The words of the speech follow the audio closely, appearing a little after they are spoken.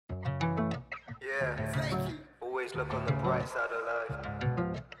Yeah, Lakey. always look on the bright side of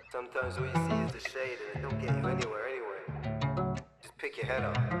life. Sometimes all you see is the shade and it don't get you anywhere anyway. Just pick your head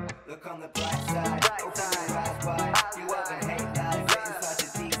up. Look on the bright side, open your eyes wide. You love and hate life, it's such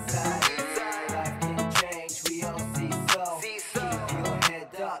a deep side. Life can change, we all see so. Keep your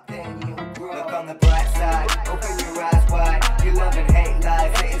head up, then you'll grow. Look on the bright side, open your eyes wide. You love and hate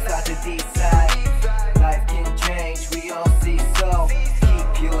life, it's such a deep side. Life can change, we all see so.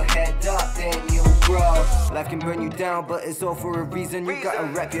 Keep your head up, then you'll grow. Life can burn you down, but it's all for a reason. You gotta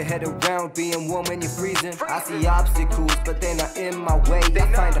wrap your head around being warm when you're freezing. I see obstacles, but they're not in my way.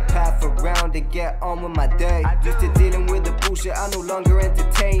 I find a path around and get on with my day. Used to dealing with the bullshit, I no longer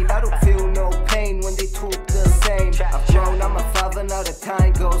entertain. I don't feel no pain when they talk the same. I've grown, I'm a father, now the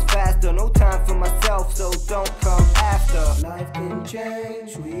time goes faster. No time for myself, so don't come after. Life can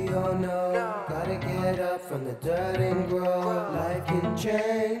change, we all know. Gotta get up from the dirt and grow. Life can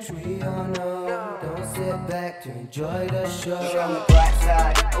change, we all know. Don't sit back to enjoy the show. Look on the bright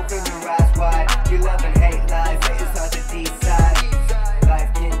side, open your eyes wide. You love and hate life, it's hard to decide.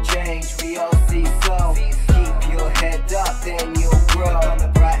 Life can change, we all see so. Keep your head up, then you'll grow. Look on the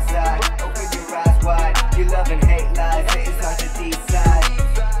bright side, open your eyes wide. You love and hate life, it's hard to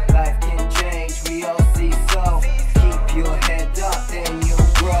decide. Life can change, we all see so. Keep your head up, then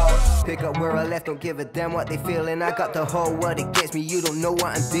you'll grow. Pick up where I left, don't give a damn what they feeling. I got the whole world against me, you don't know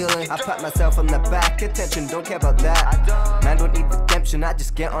what I'm dealing. I pat myself on the back, attention, don't care about that. Man, don't need redemption, I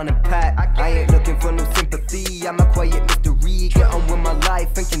just get on and pat. I ain't looking for no sympathy, I'm a quiet mystery. Get on with my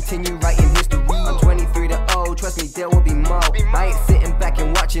life and continue writing history. I'm 23 to old, trust me, there will be more. I ain't sitting back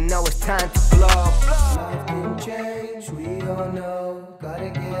and watching, now it's time to blow. Life can change, we all know. Gotta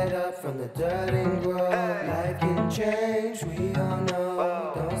get up from the dirt and grow. Life can change, we all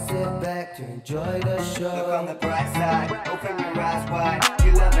know. Don't sit back to enjoy the show. Look on the bright side, open your eyes wide.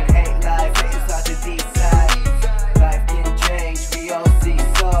 You love and hate life, it's hard to decide. Life can change, we all see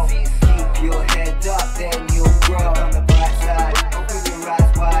so. Keep your head up, then you'll grow. Look on the bright side, open your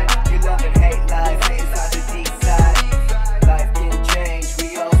eyes wide. You love and hate life, it's hard to decide. Life can change,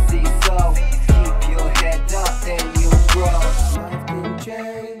 we all see so. Keep your head up, then you'll grow. Life can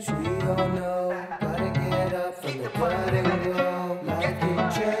change, we all know. Gotta get up from the dirt and grow. Life can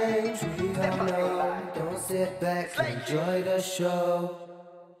change, we all know. Don't sit back, enjoy the show.